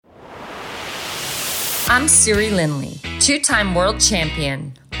I'm Siri Lindley, two-time world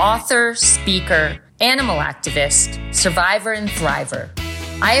champion, author, speaker, animal activist, survivor, and thriver.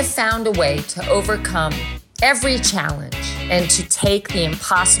 I have found a way to overcome every challenge and to take the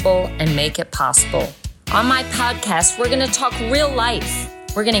impossible and make it possible. On my podcast, we're going to talk real life.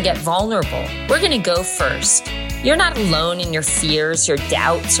 We're going to get vulnerable. We're going to go first. You're not alone in your fears, your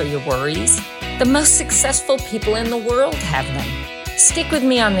doubts, or your worries. The most successful people in the world have them. Stick with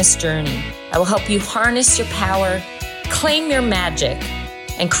me on this journey. I will help you harness your power, claim your magic,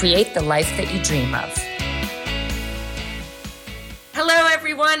 and create the life that you dream of. Hello,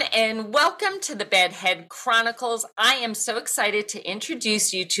 everyone, and welcome to the Bedhead Chronicles. I am so excited to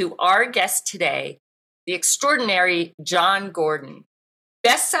introduce you to our guest today, the extraordinary Jon Gordon,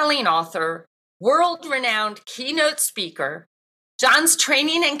 best-selling author, world-renowned keynote speaker. Jon's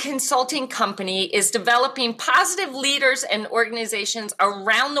training and consulting company is developing positive leaders and organizations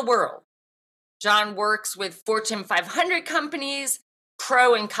around the world. Jon works with Fortune 500 companies,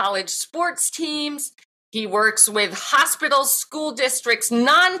 pro and college sports teams. He works with hospitals, school districts,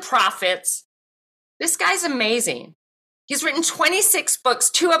 nonprofits. This guy's amazing. He's written 26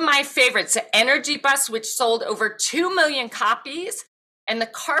 books, two of my favorites, The Energy Bus, which sold over 2 million copies, and The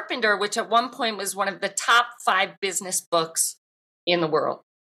Carpenter, which at one point was one of the top 5 business books in the world.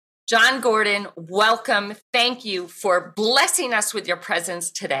 Jon Gordon, welcome. Thank you for blessing us with your presence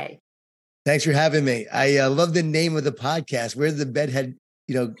today. Thanks for having me. I love the name of the podcast. Where did the bedhead,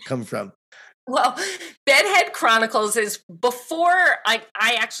 come from? Well, Bedhead Chronicles is before I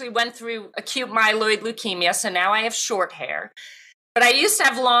actually went through acute myeloid leukemia, so now I have short hair. But I used to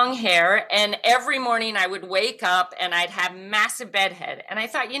have long hair, and every morning I would wake up and I'd have massive bedhead. And I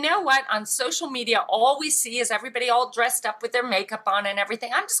thought, you know what? On social media, all we see is everybody all dressed up with their makeup on and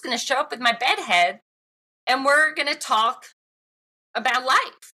everything. I'm just going to show up with my bedhead, and we're going to talk about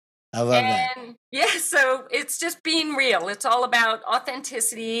life. I love that. Yeah, so it's just being real. It's all about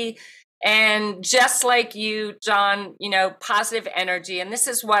authenticity. And just like you, Jon, positive energy. And this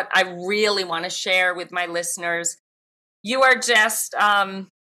is what I really want to share with my listeners. You are just,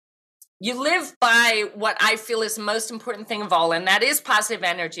 you live by what I feel is the most important thing of all, and that is positive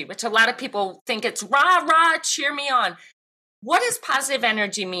energy, which a lot of people think it's rah, rah, cheer me on. What does positive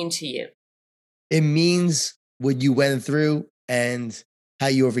energy mean to you? It means what you went through and how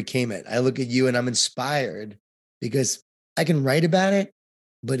you overcame it. I look at you and I'm inspired because I can write about it,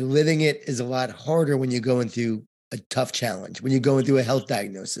 but living it is a lot harder when you're going through a tough challenge, when you're going through a health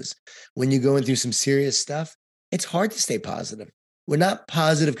diagnosis, when you're going through some serious stuff. It's hard to stay positive. We're not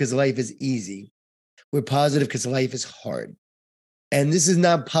positive because life is easy. We're positive because life is hard. And this is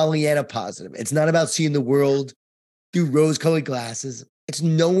not Pollyanna positive. It's not about seeing the world through rose-colored glasses. It's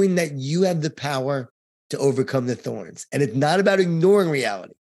knowing that you have the power to overcome the thorns. And it's not about ignoring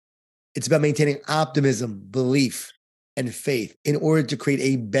reality. It's about maintaining optimism, belief, and faith in order to create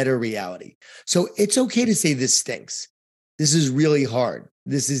a better reality. So it's okay to say this stinks. This is really hard.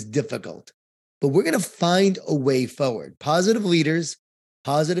 This is difficult. But we're going to find a way forward. Positive leaders,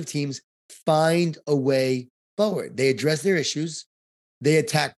 positive teams find a way forward. They address their issues. They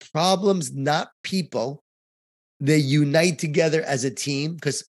attack problems, not people. They unite together as a team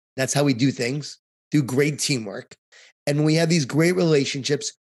because that's how we do things, through great teamwork. And when we have these great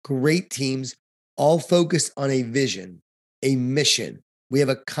relationships, great teams, all focused on a vision, a mission. We have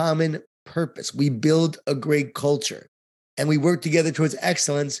a common purpose. We build a great culture and we work together towards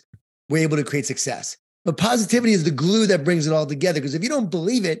excellence. We're able to create success. But positivity is the glue that brings it all together, because if you don't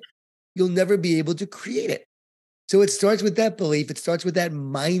believe it, you'll never be able to create it. So it starts with that belief. It starts with that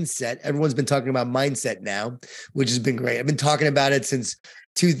mindset. Everyone's been talking about mindset now, which has been great. I've been talking about it since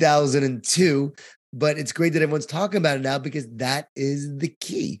 2002, but it's great that everyone's talking about it now because that is the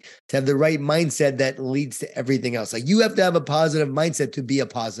key, to have the right mindset that leads to everything else. Like, you have to have a positive mindset to be a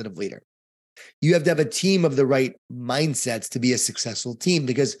positive leader. You have to have a team of the right mindsets to be a successful team,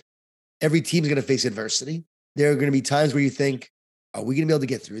 because every team is going to face adversity. There are going to be times where you think, are we going to be able to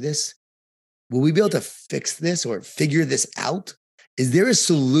get through this? Will we be able to fix this or figure this out? Is there a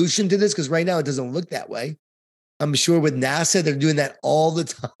solution to this? Because right now it doesn't look that way. I'm sure with NASA, they're doing that all the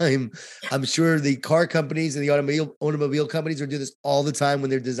time. I'm sure the car companies and the automobile companies are doing this all the time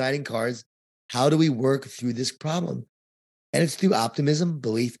when they're designing cars. How do we work through this problem? And it's through optimism,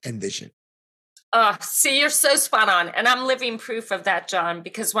 belief, and vision. See, you're so spot on. And I'm living proof of that, Jon,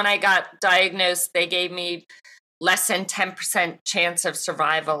 because when I got diagnosed, they gave me less than 10% chance of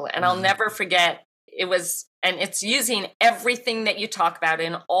survival. And I'll never forget, it's using everything that you talk about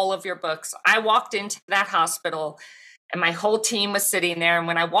in all of your books. I walked into that hospital and my whole team was sitting there. And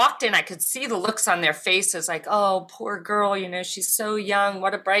when I walked in, I could see the looks on their faces like, oh, poor girl, she's so young.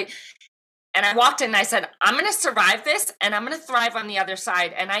 What a bright. And I walked in and I said, I'm going to survive this and I'm going to thrive on the other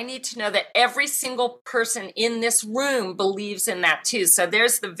side. And I need to know that every single person in this room believes in that too. So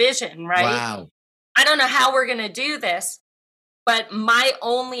there's the vision, right? Wow. I don't know how we're going to do this, but my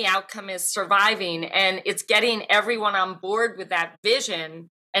only outcome is surviving, and it's getting everyone on board with that vision.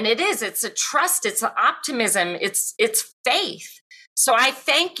 And it's a trust, it's an optimism, it's faith. So I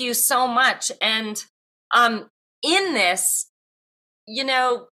thank you so much. And in this, you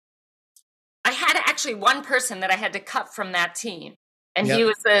know, I had actually one person that I had to cut from that team, and he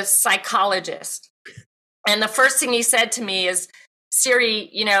was a psychologist. And the first thing he said to me is, Siri,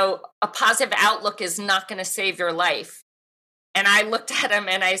 you know, a positive outlook is not going to save your life. And I looked at him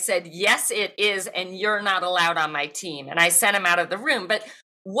and I said, yes, it is. And you're not allowed on my team. And I sent him out of the room. But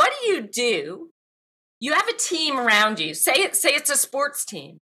what do? You have a team around you. Say it's a sports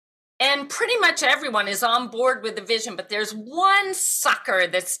team. And pretty much everyone is on board with the vision. But there's one sucker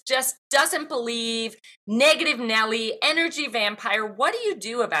that's just doesn't believe, negative Nelly, energy vampire. What do you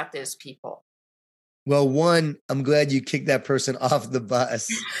do about those people? Well, one, I'm glad you kicked that person off the bus.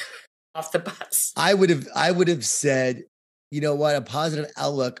 Off the bus. I would have said, you know what? A positive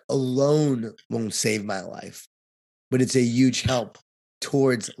outlook alone won't save my life, but it's a huge help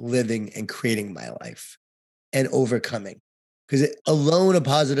towards living and creating my life and overcoming. Because alone, a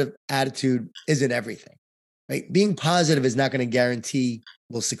positive attitude isn't everything, right? Being positive is not going to guarantee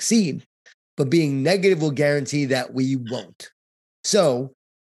we'll succeed, but being negative will guarantee that we won't. So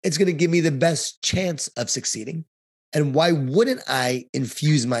it's going to give me the best chance of succeeding. And why wouldn't I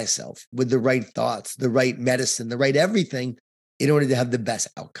infuse myself with the right thoughts, the right medicine, the right everything in order to have the best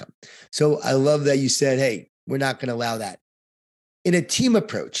outcome? So I love that you said, hey, we're not going to allow that. In a team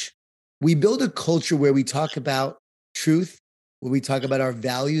approach, we build a culture where we talk about truth, where we talk about our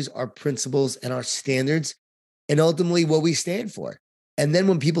values, our principles, and our standards, and ultimately what we stand for. And then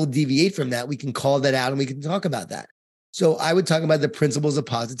when people deviate from that, we can call that out and we can talk about that. So I would talk about the principles of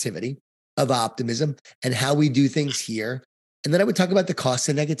positivity, of optimism, and how we do things here. And then I would talk about the costs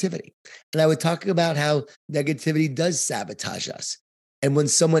of negativity. And I would talk about how negativity does sabotage us. And when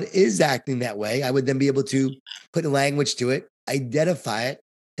someone is acting that way, I would then be able to put language to it, identify it,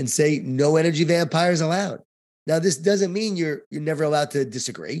 and say, no energy vampires allowed. Now, this doesn't mean you're never allowed to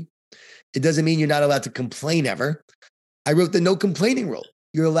disagree. It doesn't mean you're not allowed to complain ever. I wrote the no complaining rule.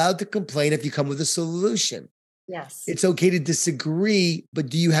 You're allowed to complain if you come with a solution. Yes. It's okay to disagree, but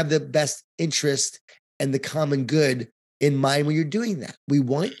do you have the best interest and the common good in mind when you're doing that? We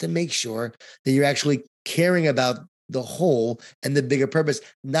want to make sure that you're actually caring about the whole and the bigger purpose,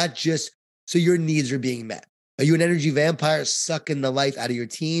 not just so your needs are being met. Are you an energy vampire sucking the life out of your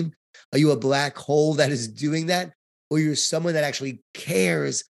team? Are you a black hole that is doing that? Or you're someone that actually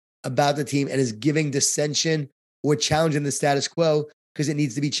cares about the team and is giving dissension or challenging the status quo because it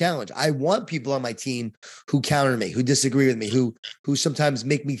needs to be challenged? I want people on my team who counter me, who disagree with me, who sometimes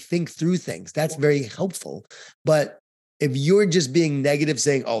make me think through things. That's very helpful. But if you're just being negative,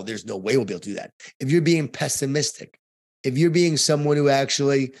 saying, oh, there's no way we'll be able to do that. If you're being pessimistic, if you're being someone who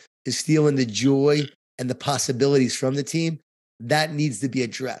actually is stealing the joy and the possibilities from the team, that needs to be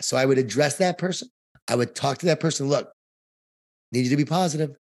addressed. So I would address that person. I would talk to that person. Look, I need you to be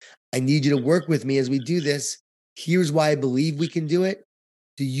positive. I need you to work with me as we do this. Here's why I believe we can do it.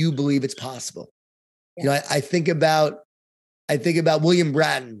 Do you believe it's possible? Yeah. You know, I think about William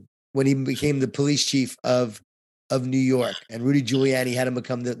Bratton when he became the police chief of New York, and Rudy Giuliani had him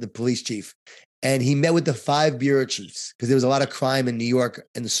become the police chief. And he met with the 5 bureau chiefs because there was a lot of crime in New York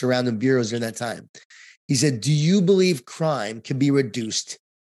and the surrounding bureaus during that time. He said, do you believe crime can be reduced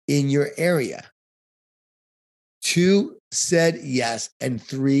in your area? 2 said yes, and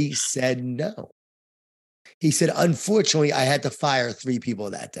 3 said no. He said, unfortunately, I had to fire 3 people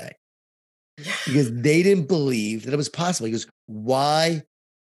that day because they didn't believe that it was possible. He goes, why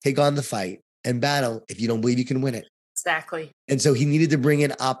take on the fight and battle if you don't believe you can win it? Exactly. And so he needed to bring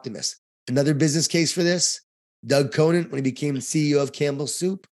in optimists. Another business case for this, Doug Conant, when he became CEO of Campbell's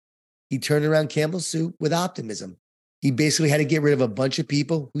Soup, he turned around Campbell's Soup with optimism. He basically had to get rid of a bunch of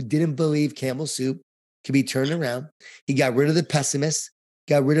people who didn't believe Campbell's Soup could be turned around. He got rid of the pessimists,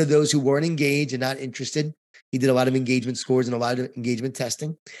 got rid of those who weren't engaged and not interested. He did a lot of engagement scores and a lot of engagement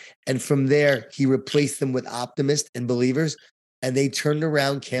testing. And from there, he replaced them with optimists and believers, and they turned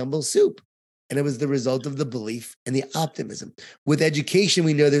around Campbell's Soup. And it was the result of the belief and the optimism. With education,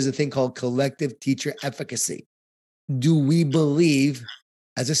 we know there's a thing called collective teacher efficacy. Do we believe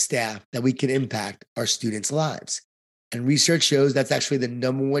as a staff that we can impact our students' lives? And research shows that's actually the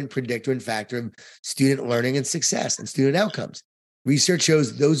number one predictor and factor of student learning and success and student outcomes. Research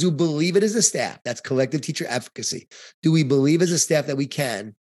shows those who believe it as a staff, that's collective teacher efficacy. Do we believe as a staff that we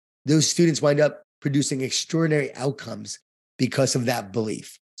can? those students wind up producing extraordinary outcomes because of that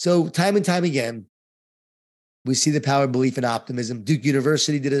belief. So time and time again, we see the power of belief and optimism. Duke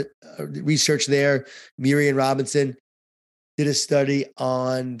University did a research there. Miriam Robinson did a study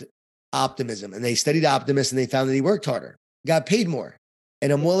on optimism, and they studied optimists and they found that he worked harder, got paid more,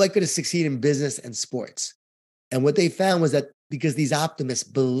 and are more likely to succeed in business and sports. And what they found was that because these optimists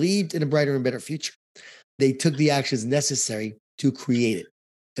believed in a brighter and better future, they took the actions necessary to create it.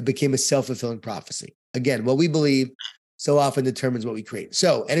 It became a self-fulfilling prophecy. Again, what we believe so often determines what we create.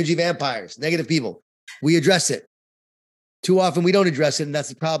 So energy vampires, negative people, we address it. Too often we don't address it, and that's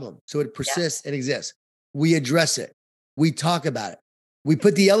the problem. So it persists and exists. We address it. We talk about it. We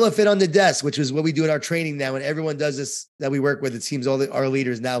put the elephant on the desk, which is what we do in our training now. And everyone does this that we work with. It seems all our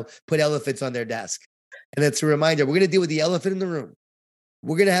leaders now put elephants on their desk. And it's a reminder, we're going to deal with the elephant in the room.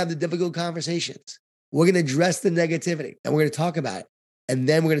 We're going to have the difficult conversations. We're going to address the negativity, and we're going to talk about it. And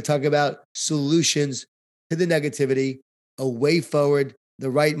then we're going to talk about solutions to the negativity, a way forward, the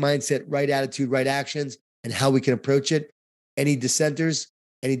right mindset, right attitude, right actions, and how we can approach it. Any dissenters,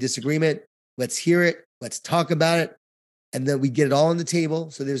 any disagreement, let's hear it. Let's talk about it. And then we get it all on the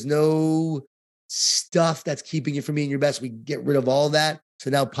table. So there's no stuff that's keeping you from being your best. We get rid of all that. So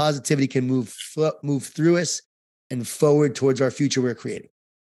now positivity can move through us and forward towards our future we're creating.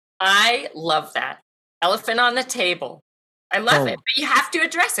 I love that. Elephant on the table. I love it. But you have to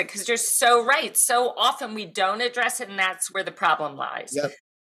address it because you're so right. So often we don't address it, and that's where the problem lies. Yep.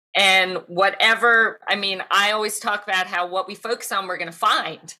 And whatever, I mean, I always talk about how what we focus on, we're going to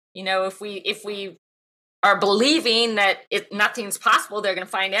find. You know, if we are believing that nothing's possible, they're going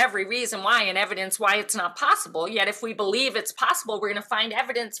to find every reason why and evidence why it's not possible. Yet if we believe it's possible, we're going to find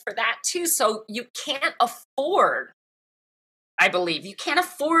evidence for that too. So you can't afford, I believe, you can't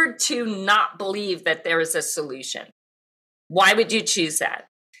afford to not believe that there is a solution. Why would you choose that?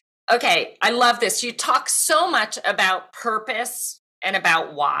 Okay, I love this. You talk so much about purpose and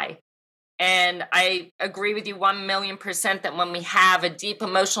about why. And I agree with you 1,000,000% that when we have a deep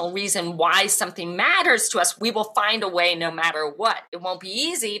emotional reason why something matters to us, we will find a way no matter what. It won't be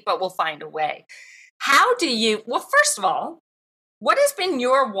easy, but we'll find a way. How do you, well, first of all, what has been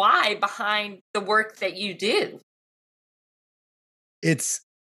your why behind the work that you do? It's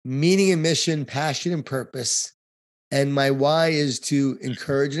meaning and mission, passion and purpose. And my why is to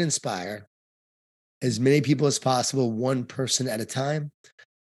encourage and inspire as many people as possible, one person at a time,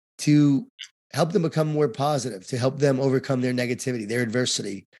 to help them become more positive, to help them overcome their negativity, their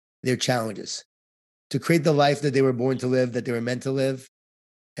adversity, their challenges, to create the life that they were born to live, that they were meant to live,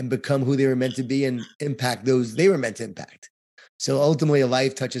 and become who they were meant to be and impact those they were meant to impact. So ultimately, a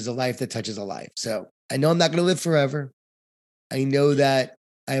life touches a life that touches a life. So I know I'm not going to live forever. I know that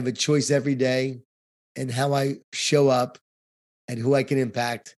I have a choice every day in how I show up and who I can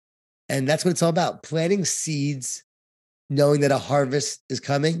impact. And that's what it's all about. Planting seeds, knowing that a harvest is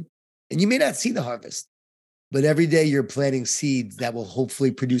coming. And you may not see the harvest, but every day you're planting seeds that will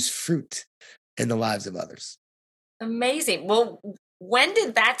hopefully produce fruit in the lives of others. Amazing. Well, when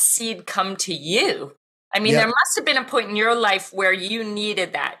did that seed come to you? I mean, there must have been a point in your life where you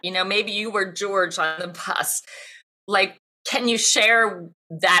needed that. You know, maybe you were George on the bus. Like, can you share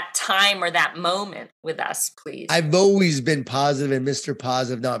that time or that moment with us, please? I've always been positive and Mr.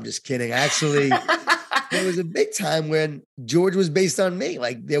 Positive. No, I'm just kidding. Actually, there was a big time when George was based on me.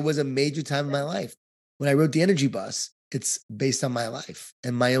 Like, there was a major time in my life when I wrote The Energy Bus. It's based on my life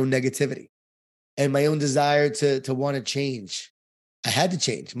and my own negativity and my own desire to want to change. I had to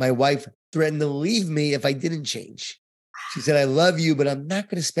change. My wife threatened to leave me if I didn't change. She said, I love you, but I'm not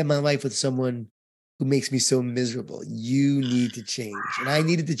going to spend my life with someone who makes me so miserable. You need to change. And I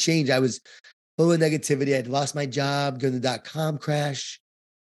needed to change. I was full of negativity. I'd lost my job during the .com crash.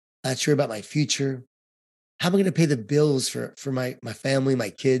 Not sure about my future. How am I going to pay the bills for my family, my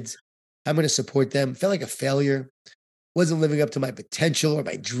kids? How am I going to support them? Felt like a failure. Wasn't living up to my potential or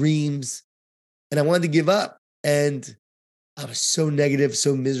my dreams. And I wanted to give up. And I was so negative,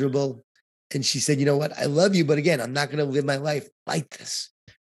 so miserable. And she said, you know what? I love you. But again, I'm not going to live my life like this.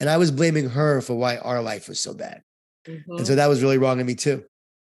 And I was blaming her for why our life was so bad. Mm-hmm. And so that was really wrong of me too.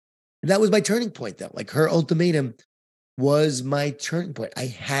 And that was my turning point though. Like, her ultimatum was my turning point. I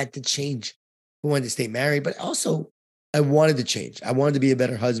had to change. I wanted to stay married, but also I wanted to change. I wanted to be a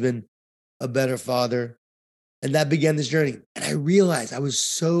better husband, a better father. And that began this journey. And I realized I was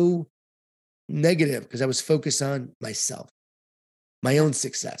so negative because I was focused on myself, my own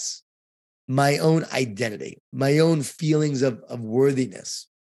success, my own identity, my own feelings of worthiness.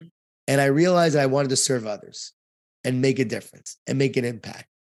 And I realized that I wanted to serve others and make a difference and make an impact.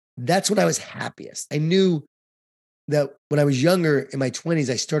 That's when I was happiest. I knew that when I was younger in my 20s,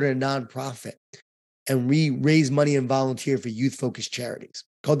 I started a nonprofit and we raised money and volunteer for youth focused charities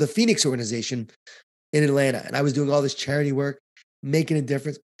called the Phoenix Organization in Atlanta. And I was doing all this charity work, making a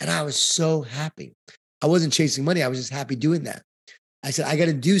difference. And I was so happy. I wasn't chasing money. I was just happy doing that. I said, I got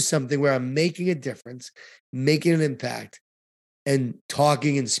to do something where I'm making a difference, making an impact, and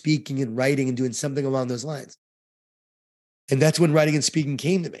talking and speaking and writing and doing something along those lines. And that's when writing and speaking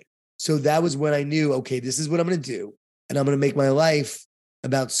came to me. So that was when I knew, okay, this is what I'm going to do. And I'm going to make my life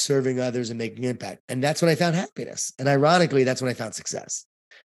about serving others and making impact. And that's when I found happiness. And ironically, that's when I found success,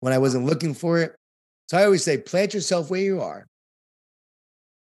 when I wasn't looking for it. So I always say, plant yourself where you are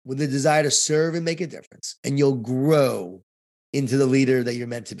with the desire to serve and make a difference, and you'll grow into the leader that you're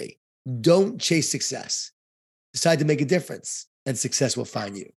meant to be. Don't chase success. Decide to make a difference, and success will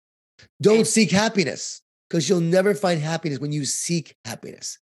find you. Don't seek happiness, because you'll never find happiness when you seek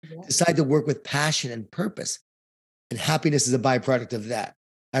happiness. Decide to work with passion and purpose, and happiness is a byproduct of that.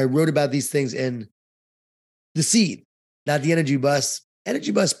 I wrote about these things in The Seed, not the Energy Bus,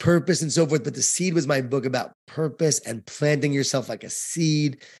 purpose, and so forth. But The Seed was my book about purpose and planting yourself like a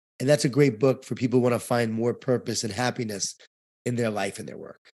seed. And that's a great book for people who want to find more purpose and happiness in their life and their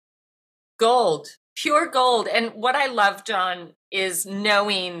work. Gold, pure gold. And what I love, Jon, is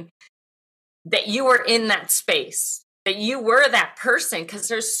knowing that you were in that space, that you were that person, because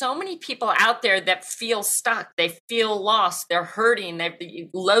there's so many people out there that feel stuck. They feel lost. They're hurting. They're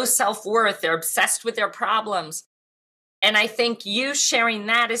low self-worth. They're obsessed with their problems. And I think you sharing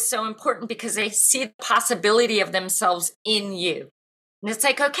that is so important because they see the possibility of themselves in you. And it's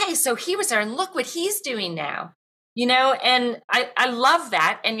like, okay, so he was there and look what he's doing now, and I love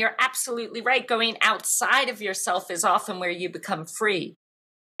that. And you're absolutely right. Going outside of yourself is often where you become free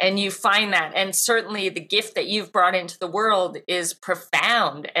and you find that. And certainly the gift that you've brought into the world is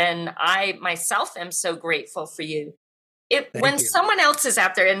profound. And I myself am so grateful for you. When someone else is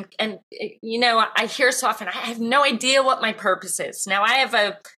out there and I hear so often, I have no idea what my purpose is. Now I have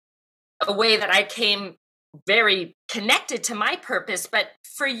a way that I came very connected to my purpose, but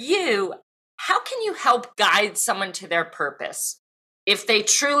for you, how can you help guide someone to their purpose if they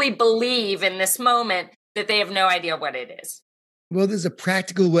truly believe in this moment that they have no idea what it is? Well, there's a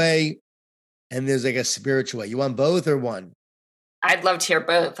practical way and there's like a spiritual way. You want both or one? I'd love to hear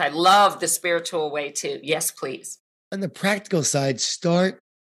both. I love the spiritual way too. Yes, please. On the practical side, start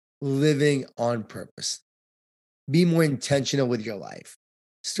living on purpose. Be more intentional with your life.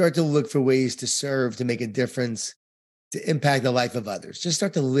 Start to look for ways to serve, to make a difference, to impact the life of others. Just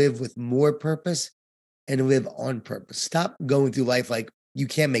start to live with more purpose and live on purpose. Stop going through life like you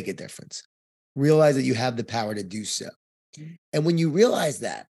can't make a difference. Realize that you have the power to do so. And when you realize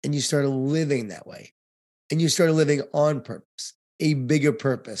that and you start living that way and you start living on purpose, a bigger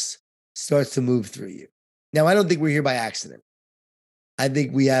purpose starts to move through you. Now, I don't think we're here by accident. I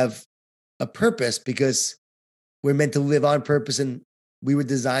think we have a purpose because we're meant to live on purpose and we were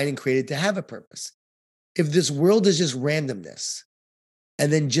designed and created to have a purpose. If this world is just randomness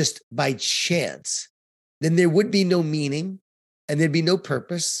and then just by chance, then there would be no meaning and there'd be no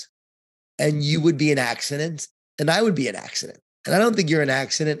purpose and you would be an accident and I would be an accident. And I don't think you're an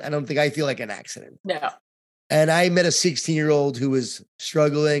accident. I don't think I feel like an accident. No. And I met a 16-year-old who was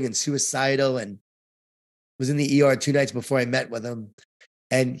struggling and suicidal and was in the ER 2 nights before I met with him.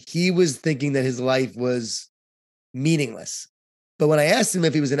 And he was thinking that his life was meaningless. But when I asked him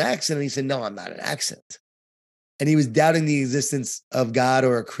if he was an accident, he said, no, I'm not an accident. And he was doubting the existence of God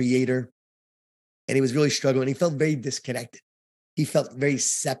or a creator. And he was really struggling. He felt very disconnected. He felt very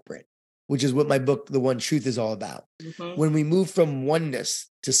separate, which is what my book, The One Truth, is all about. Mm-hmm. When we move from oneness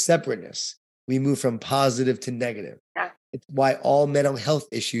to separateness, we move from positive to negative. Yeah. It's why all mental health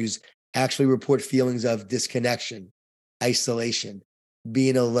issues actually report feelings of disconnection, isolation,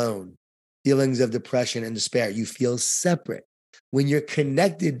 being alone, feelings of depression and despair. You feel separate. When you're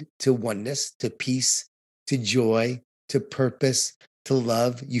connected to oneness, to peace, to joy, to purpose, to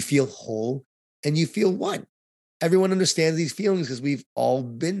love, you feel whole and you feel one. Everyone understands these feelings because we've all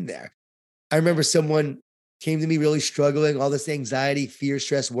been there. I remember someone came to me really struggling, all this anxiety, fear,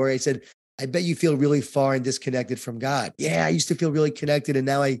 stress, worry. I said, I bet you feel really far and disconnected from God. Yeah, I used to feel really connected and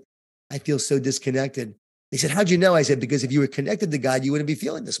now I feel so disconnected. They said, how'd you know? I said, because if you were connected to God, you wouldn't be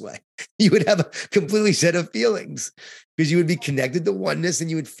feeling this way. You would have a completely set of feelings because you would be connected to oneness and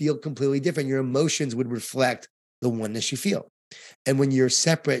you would feel completely different. Your emotions would reflect the oneness you feel. And when you're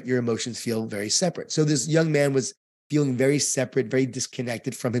separate, your emotions feel very separate. So this young man was feeling very separate, very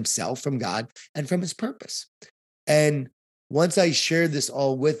disconnected from himself, from God, and from his purpose. And once I shared this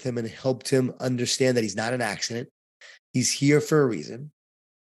all with him and helped him understand that he's not an accident, he's here for a reason.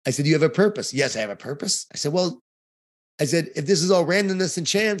 I said, do you have a purpose? Yes, I have a purpose. I said, well, I said, if this is all randomness and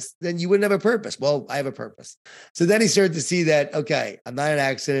chance, then you wouldn't have a purpose. Well, I have a purpose. So then he started to see that, okay, I'm not an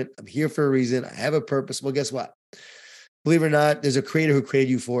accident. I'm here for a reason. I have a purpose. Well, guess what? Believe it or not, there's a creator who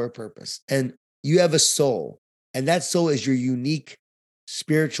created you for a purpose. And you have a soul. And that soul is your unique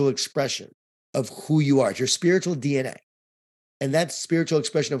spiritual expression of who you are. It's your spiritual DNA. And that spiritual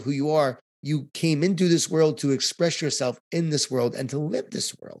expression of who you are, you came into this world to express yourself in this world and to live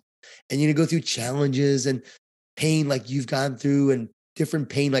this world. And you go through challenges and pain like you've gone through and different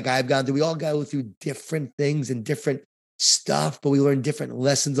pain like I've gone through. We all go through different things and different stuff, but we learn different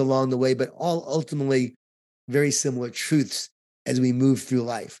lessons along the way, but all ultimately very similar truths as we move through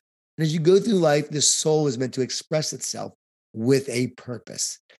life. And as you go through life, the soul is meant to express itself with a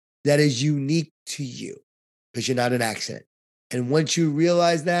purpose that is unique to you because you're not an accident. And once you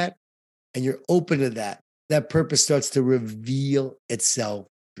realize that and you're open to that, that purpose starts to reveal itself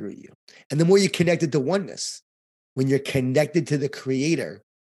through you. And the more you're connected to oneness, when you're connected to the creator,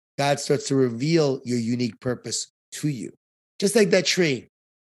 God starts to reveal your unique purpose to you. Just like that tree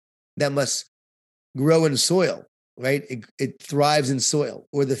that must grow in soil, right? It thrives in soil,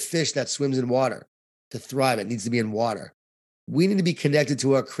 or the fish that swims in water. To thrive, it needs to be in water. We need to be connected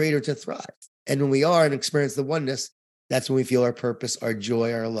to our creator to thrive. And when we are and experience the oneness, that's when we feel our purpose, our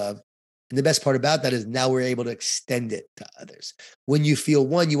joy, our love. And the best part about that is now we're able to extend it to others. When you feel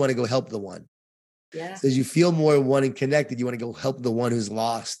one, you want to go help the one. Yeah. So as you feel more one and connected, you want to go help the one who's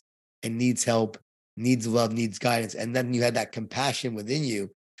lost and needs help, needs love, needs guidance. And then you had that compassion within you,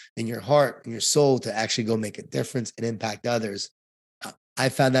 in your heart, in your soul to actually go make a difference and impact others. I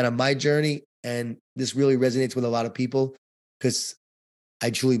found that on my journey, and this really resonates with a lot of people because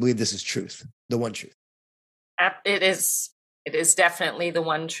I truly believe this is truth, the one truth. It is definitely the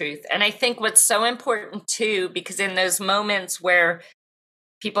one truth. And I think what's so important too, because in those moments where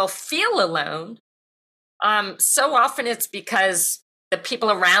people feel alone, so often it's because the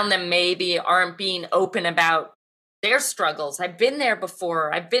people around them maybe aren't being open about their struggles. I've been there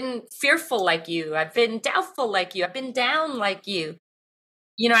before. I've been fearful like you. I've been doubtful like you. I've been down like you.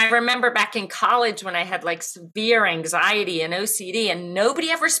 I remember back in college when I had like severe anxiety and OCD, and nobody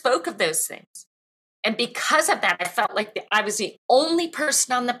ever spoke of those things. And because of that, I felt like I was the only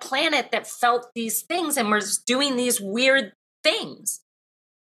person on the planet that felt these things and was doing these weird things.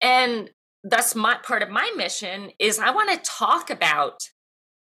 And thus, my part of my mission is I want to talk about,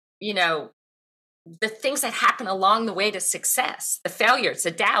 the things that happen along the way to success, the failures, the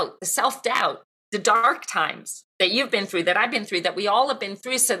doubt, the self-doubt, the dark times that you've been through, that I've been through, that we all have been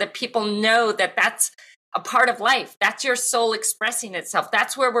through, so that people know that that's a part of life. That's your soul expressing itself.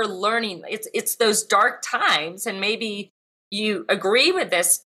 That's where we're learning. It's those dark times, and maybe you agree with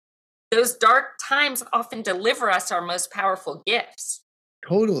this. Those dark times often deliver us our most powerful gifts.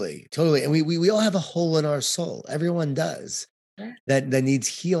 Totally. And we all have a hole in our soul. Everyone does. That needs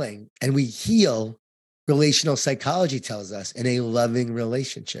healing. And we heal, relational psychology tells us, in a loving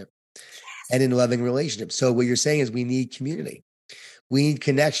relationship. And in a loving relationship. So what you're saying is we need community. We need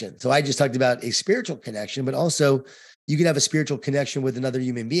connection. So I just talked about a spiritual connection, but also you can have a spiritual connection with another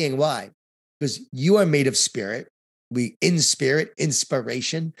human being. Why? Because you are made of spirit.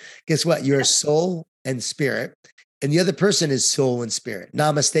 Inspiration. Guess what? You're soul and spirit. And the other person is soul and spirit.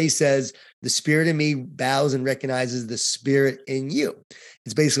 Namaste says, the spirit in me bows and recognizes the spirit in you.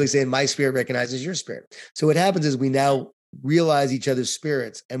 It's basically saying my spirit recognizes your spirit. So what happens is we now realize each other's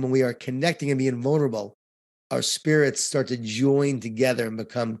spirits. And when we are connecting and being vulnerable, our spirits start to join together and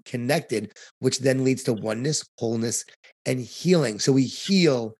become connected, which then leads to oneness, wholeness, and healing. So we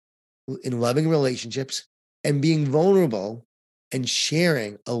heal in loving relationships, and being vulnerable and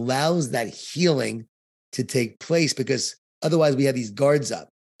sharing allows that healing to take place, because otherwise we have these guards up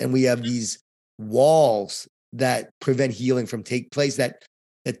and we have these walls that prevent healing from taking place, that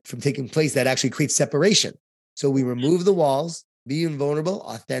actually creates separation. So we remove the walls, being vulnerable,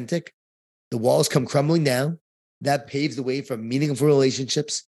 authentic. The walls come crumbling down. That paves the way for meaningful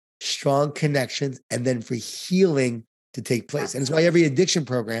relationships, strong connections, and then for healing to take place. And it's why every addiction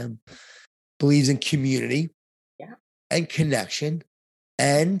program believes in community and connection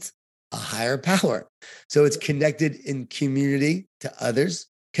and a higher power. So it's connected in community to others,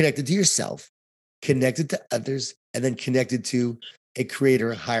 connected to yourself, connected to others, and then connected to a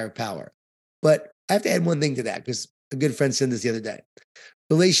creator, a higher power. But I have to add one thing to that, because a good friend said this the other day.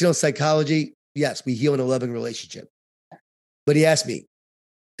 Relational psychology, yes, we heal in a loving relationship. But he asked me,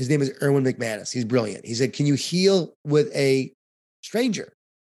 his name is Erwin McManus. He's brilliant. He said, can you heal with a stranger?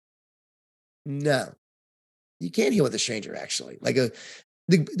 No, you can't heal with a stranger, actually. Like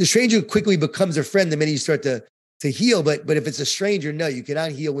the stranger quickly becomes a friend the minute you start to heal. But if it's a stranger, no, you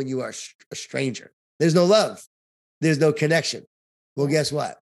cannot heal when you are a stranger. There's no love. there's no connection. Well, guess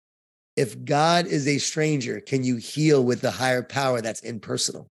what? If God is a stranger, can you heal with the higher power that's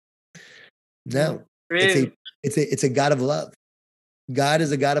impersonal? No. It's a God of love. God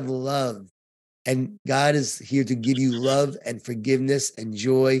is a God of love. And God is here to give you love and forgiveness and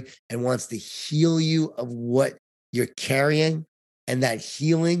joy and wants to heal you of what you're carrying. And that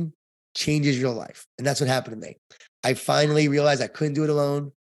healing changes your life. And that's what happened to me. I finally realized I couldn't do it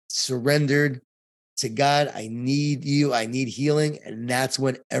alone, surrendered to God. I need you. I need healing. And that's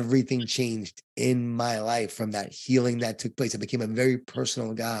when everything changed in my life from that healing that took place. I became a very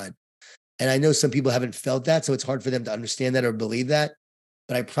personal God. And I know some people haven't felt that, so it's hard for them to understand that or believe that.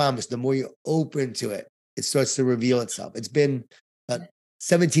 But I promise, the more you're open to it, it starts to reveal itself. It's been about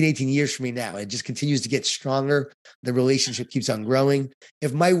 17, 18 years for me now. It just continues to get stronger. The relationship keeps on growing.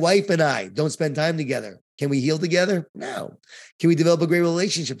 If my wife and I don't spend time together, can we heal together? No. Can we develop a great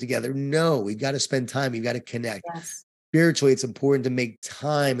relationship together? No. We've got to spend time. We've got to connect. Yes. Spiritually, it's important to make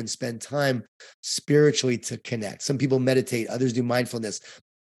time and spend time spiritually to connect. Some people meditate, others do mindfulness.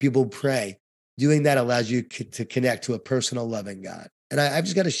 People pray. Doing that allows you to connect to a personal, loving God. And I've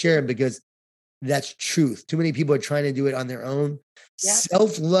just got to share it because that's truth. Too many people are trying to do it on their own. Yeah.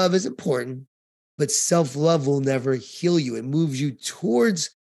 Self-love is important, but self-love will never heal you. It moves you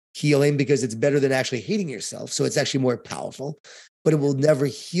towards healing because it's better than actually hating yourself. So it's actually more powerful, but it will never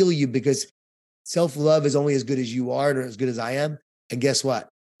heal you because self-love is only as good as you are or as good as I am. And guess what?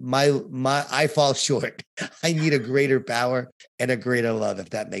 I fall short. I need a greater power and a greater love,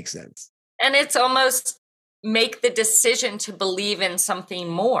 if that makes sense. And it's almost make the decision to believe in something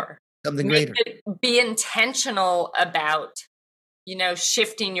more. Something greater. Be intentional about,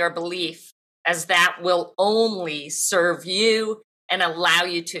 shifting your belief, as that will only serve you and allow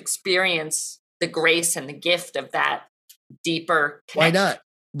you to experience the grace and the gift of that deeper connection.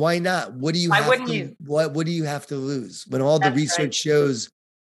 Why not? What do you what do you have to lose? When all the research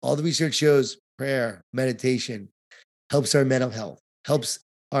shows prayer, meditation helps our mental health, helps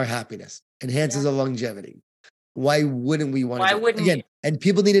our happiness, enhances our longevity. Why wouldn't we want to? Why wouldn't you? And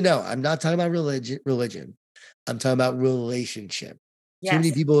people need to know, I'm not talking about religion. I'm talking about relationship. Yes. Too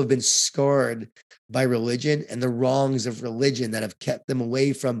many people have been scarred by religion and the wrongs of religion that have kept them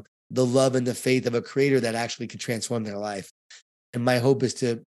away from the love and the faith of a creator that actually could transform their life. And my hope is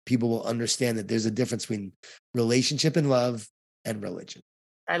people will understand that there's a difference between relationship and love and religion.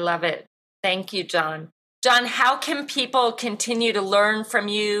 I love it. Thank you, Jon. Jon, how can people continue to learn from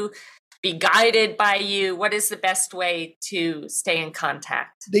you, be guided by you? What is the best way to stay in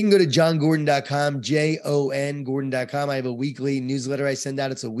contact? They can go to jongordon.com, JON Gordon.com. I have a weekly newsletter I send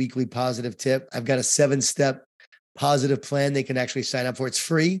out. It's a weekly positive tip. I've got a 7-step positive plan they can actually sign up for. It's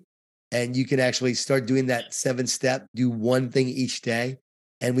free. And you can actually start doing that 7-step, do one thing each day.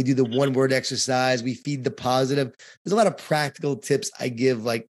 And we do the 1-word exercise. We feed the positive. There's a lot of practical tips I give,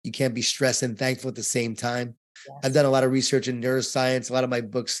 like you can't be stressed and thankful at the same time. Yes. I've done a lot of research in neuroscience. A lot of my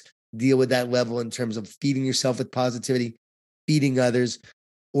books deal with that level in terms of feeding yourself with positivity, feeding others,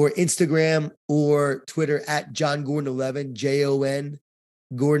 or Instagram or Twitter at Jon Gordon 11, JON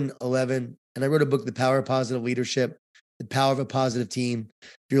Gordon 11. And I wrote a book, The Power of Positive Leadership, The Power of a Positive Team.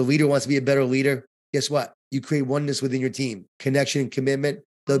 If you're a leader who wants to be a better leader, guess what? You create oneness within your team, connection and commitment.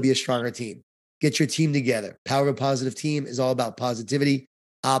 They'll be a stronger team. Get your team together. Power of a Positive Team is all about positivity,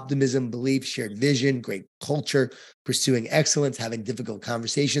 optimism, belief, shared vision, great culture, pursuing excellence, having difficult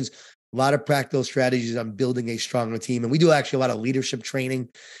conversations, a lot of practical strategies on building a stronger team. And we do actually a lot of leadership training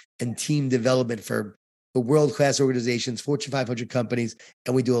and team development for world-class organizations, Fortune 500 companies,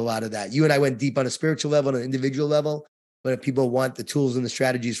 and we do a lot of that. You and I went deep on a spiritual level and an individual level, but if people want the tools and the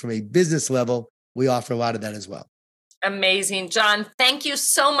strategies from a business level, we offer a lot of that as well. Amazing. Jon, thank you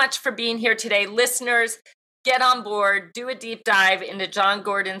so much for being here today. Listeners, get on board, do a deep dive into Jon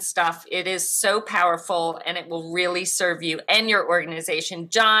Gordon's stuff. It is so powerful and it will really serve you and your organization.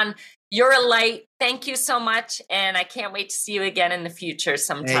 Jon, you're a light. Thank you so much. And I can't wait to see you again in the future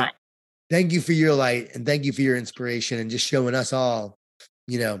sometime. Hey, thank you for your light and thank you for your inspiration and just showing us all,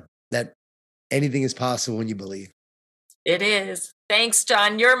 that anything is possible when you believe. It is. Thanks,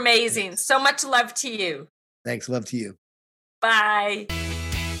 Jon. You're amazing. So much love to you. Thanks. Love to you. Bye.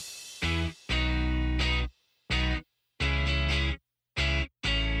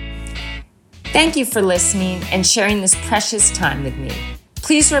 Thank you for listening and sharing this precious time with me.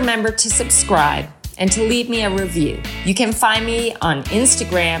 Please remember to subscribe and to leave me a review. You can find me on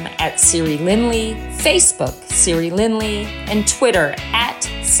Instagram at Siri Lindley, Facebook Siri Lindley, and Twitter at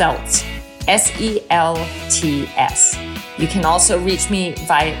Seltz, SELTS. You can also reach me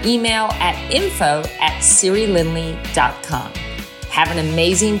via email at info@sirilindley.com. Have an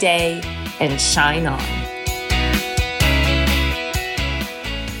amazing day and shine on.